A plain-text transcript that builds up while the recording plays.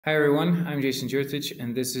Hi everyone, I'm Jason Jurtich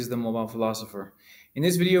and this is the Mobile Philosopher. In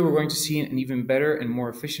this video we're going to see an even better and more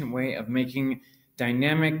efficient way of making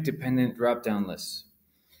dynamic dependent drop-down lists.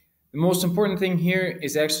 The most important thing here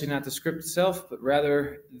is actually not the script itself, but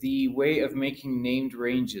rather the way of making named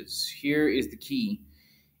ranges. Here is the key.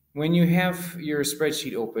 When you have your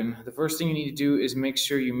spreadsheet open, the first thing you need to do is make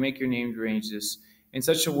sure you make your named ranges in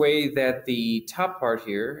such a way that the top part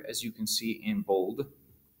here, as you can see in bold,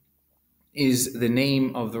 is the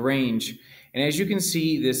name of the range. And as you can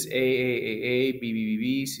see, this A, B, B, B,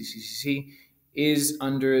 B, C, C, C, C is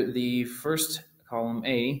under the first column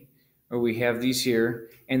A, where we have these here,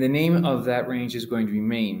 and the name of that range is going to be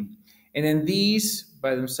main. And then these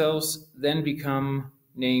by themselves then become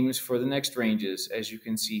names for the next ranges, as you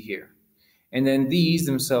can see here. And then these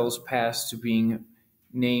themselves pass to being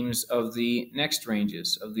names of the next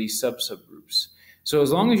ranges, of the subgroups. So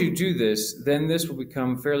as long as you do this, then this will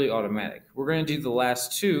become fairly automatic. We're going to do the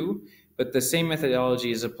last two, but the same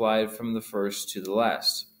methodology is applied from the first to the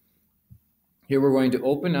last. Here we're going to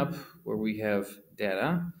open up where we have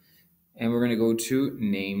data, and we're going to go to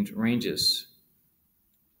named ranges.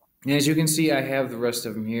 And as you can see, I have the rest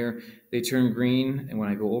of them here. They turn green and when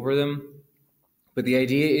I go over them. But the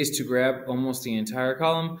idea is to grab almost the entire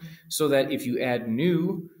column so that if you add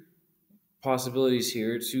new possibilities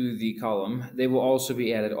here to the column, they will also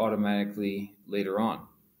be added automatically later on.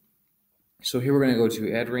 So here we're going to go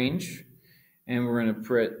to add range, and we're going to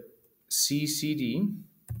put CCD,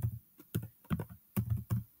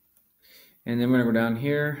 and then we're going to go down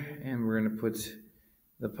here and we're going to put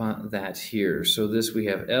that here. So this we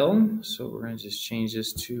have L, so we're going to just change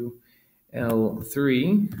this to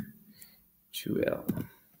L3 to L.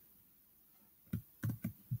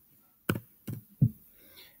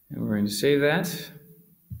 And we're going to save that.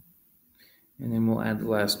 And then we'll add the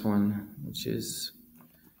last one, which is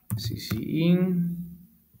CCE.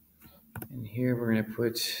 And here we're going to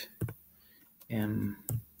put M3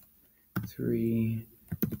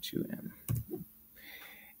 to M.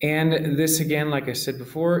 And this, again, like I said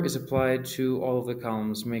before, is applied to all of the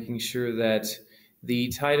columns, making sure that the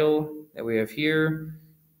title that we have here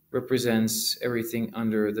represents everything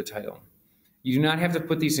under the title. You do not have to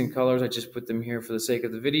put these in colors. I just put them here for the sake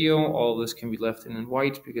of the video. All of this can be left in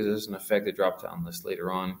white because it doesn't affect the drop-down list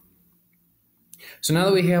later on. So now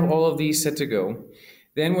that we have all of these set to go,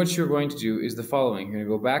 then what you're going to do is the following. You're going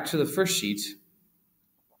to go back to the first sheet,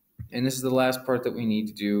 and this is the last part that we need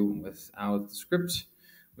to do without the script,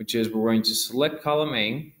 which is we're going to select column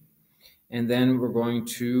A, and then we're going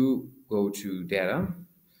to go to data,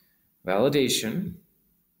 validation,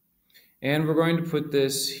 and we're going to put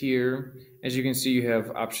this here. As you can see, you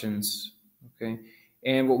have options, okay?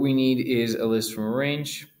 And what we need is a list from a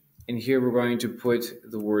range. And here we're going to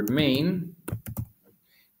put the word main,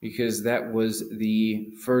 because that was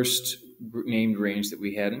the first named range that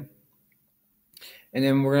we had. And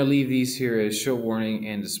then we're going to leave these here as show warning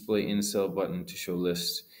and display in cell button to show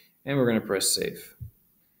list. And we're going to press save.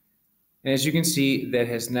 And as you can see, that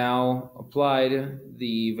has now applied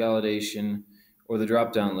the validation or the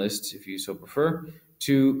drop-down list, if you so prefer,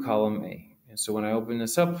 to column A. And so when I open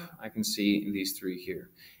this up, I can see these three here.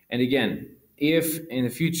 And again, if in the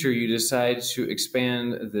future you decide to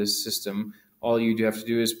expand this system, all you do have to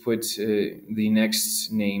do is put the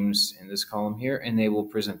next names in this column here, and they will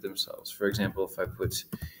present themselves. For example, if I put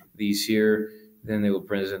these here, then they will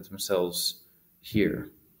present themselves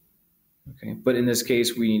here. Okay, but in this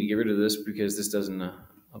case, we need to get rid of this because this doesn't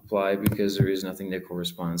apply because there is nothing that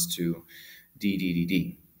corresponds to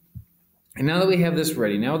D. And now that we have this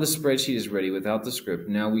ready, now the spreadsheet is ready without the script,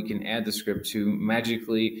 now we can add the script to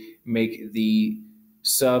magically make the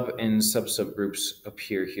sub and subgroups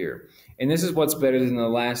appear here. And this is what's better than the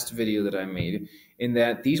last video that I made, in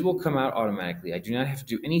that these will come out automatically. I do not have to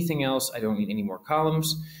do anything else. I don't need any more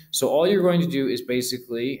columns. So all you're going to do is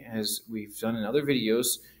basically, as we've done in other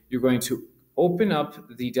videos, you're going to open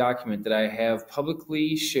up the document that I have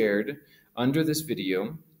publicly shared under this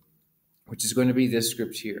video, which is going to be this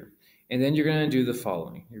script here. And then you're going to do the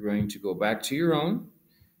following. You're going to go back to your own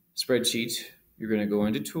spreadsheet. You're going to go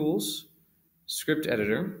into Tools, Script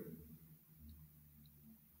Editor.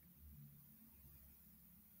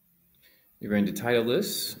 You're going to title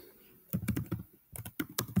this.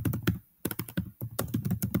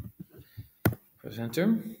 Press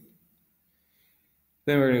Enter.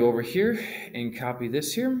 Then we're going to go over here and copy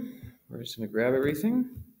this here. We're just going to grab everything.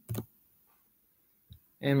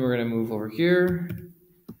 And we're going to move over here,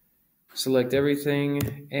 select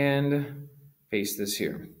everything, and paste this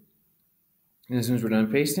here. And as soon as we're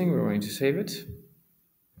done pasting, we're going to save it.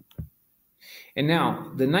 And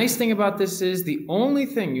now, the nice thing about this is the only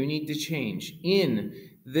thing you need to change in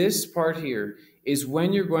this part here is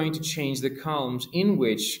when you're going to change the columns in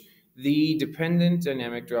which the dependent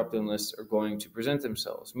dynamic drop-down lists are going to present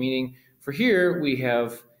themselves. Meaning, for here, we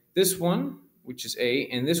have this one, which is A,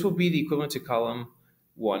 and this will be the equivalent to column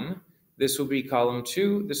 1. This will be column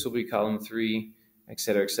 2, this will be column 3,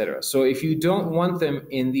 etc., etc. So if you don't want them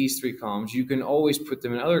in these 3 columns, you can always put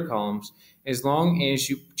them in other columns as long as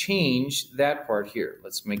you change that part here.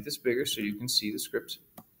 Let's make this bigger so you can see the script.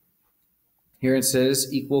 Here it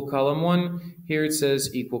says equal column 1, here it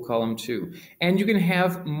says equal column 2. And you can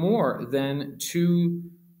have more than 2,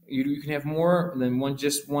 you can have more than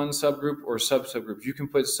just one subgroup or subgroups. You can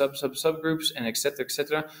put subgroups and etc.,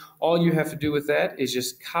 etc. All you have to do with that is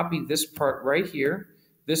just copy this part right here,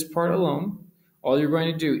 this part alone. All you're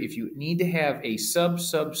going to do, if you need to have a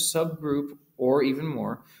subgroup or even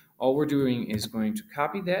more, all we're doing is going to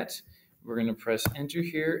copy that. We're going to press enter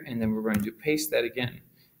here, and then we're going to paste that again.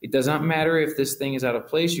 It does not matter if this thing is out of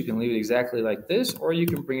place. You can leave it exactly like this, or you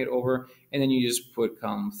can bring it over, and then you just put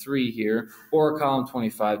column 3 here, or column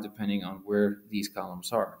 25, depending on where these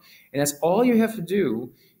columns are. And that's all you have to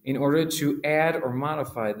do in order to add or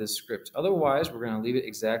modify this script. Otherwise, we're going to leave it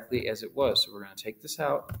exactly as it was. So we're going to take this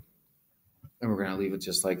out, and we're going to leave it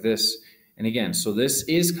just like this. And again, so this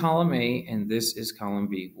is column A, and this is column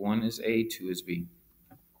B. 1 is A, 2 is B.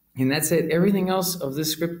 And that's it. Everything else of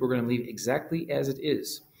this script, we're going to leave exactly as it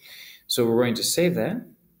is. So we're going to save that,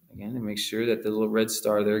 again, and make sure that the little red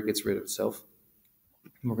star there gets rid of itself.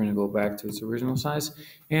 We're going to go back to its original size,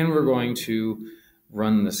 and we're going to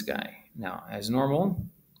run this guy. Now, as normal,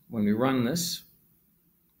 when we run this,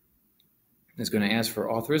 it's going to ask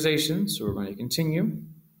for authorization, so we're going to continue,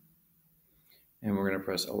 and we're going to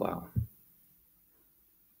press allow.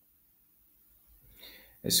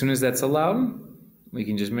 As soon as that's allowed, we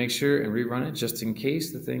can just make sure and rerun it just in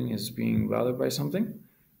case the thing is being bothered by something.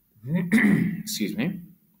 Excuse me.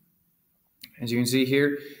 As you can see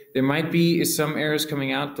here, there might be some errors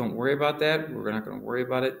coming out. Don't worry about that. We're not going to worry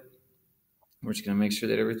about it. We're just going to make sure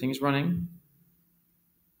that everything is running.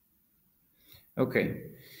 Okay.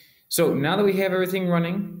 So now that we have everything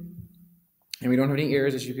running, and we don't have any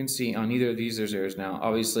errors, as you can see, on either of these, there's errors now.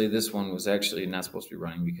 Obviously, this one was actually not supposed to be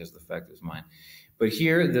running because of the fact it was mine. But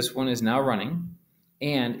here, this one is now running.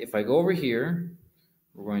 And if I go over here,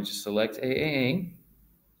 we're going to select AAA.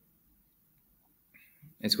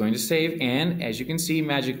 It's going to save, and as you can see,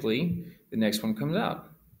 magically, the next one comes out.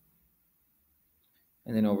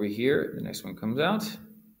 And then over here, the next one comes out,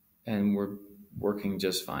 and we're working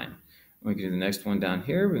just fine. We can do the next one down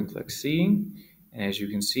here. We can click C, and as you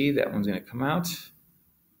can see, that one's going to come out.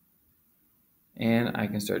 And I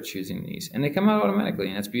can start choosing these. And they come out automatically,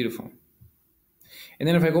 and that's beautiful. And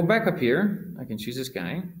then if I go back up here, I can choose this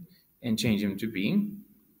guy and change him to B.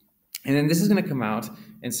 And then this is going to come out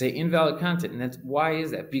and say invalid content. And that's why is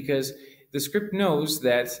that? Because the script knows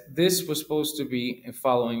that this was supposed to be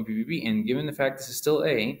following BBB. And given the fact this is still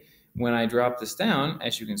A, when I drop this down,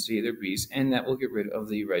 as you can see, they're B's, and that will get rid of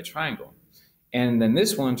the red triangle. And then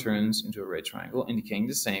this one turns into a red triangle, indicating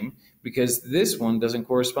the same, because this one doesn't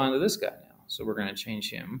correspond to this guy now. So we're going to change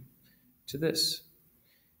him to this.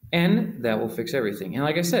 And that will fix everything. And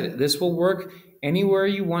like I said, this will work anywhere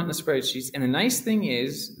you want in the spreadsheets. And the nice thing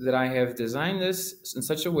is that I have designed this in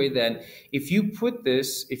such a way that if you put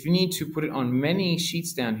this, if you need to put it on many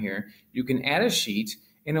sheets down here, you can add a sheet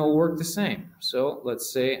and it will work the same. So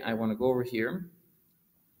let's say I want to go over here,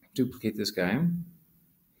 duplicate this guy.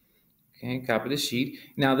 Okay, copy the sheet.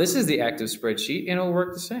 Now this is the active spreadsheet and it'll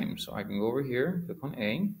work the same. So I can go over here, click on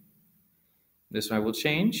A. This one I will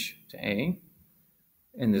change to A.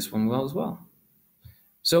 And this one will as well.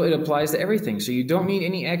 So it applies to everything. So you don't need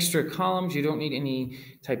any extra columns. You don't need any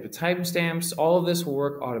type of timestamps. All of this will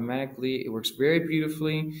work automatically. It works very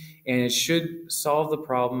beautifully, and it should solve the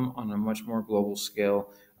problem on a much more global scale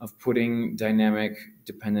of putting dynamic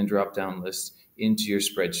dependent drop-down lists into your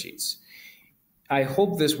spreadsheets. I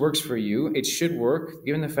hope this works for you. It should work,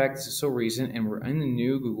 given the fact this is so recent, and we're in the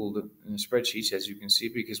new Google spreadsheets, as you can see,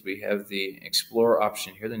 because we have the Explore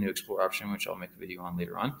option here, the new Explore option, which I'll make a video on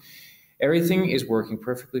later on. Everything is working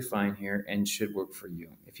perfectly fine here and should work for you.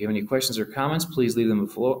 If you have any questions or comments, please leave them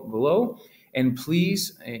below. And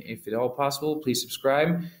please, if at all possible, please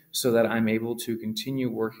subscribe so that I'm able to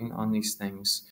continue working on these things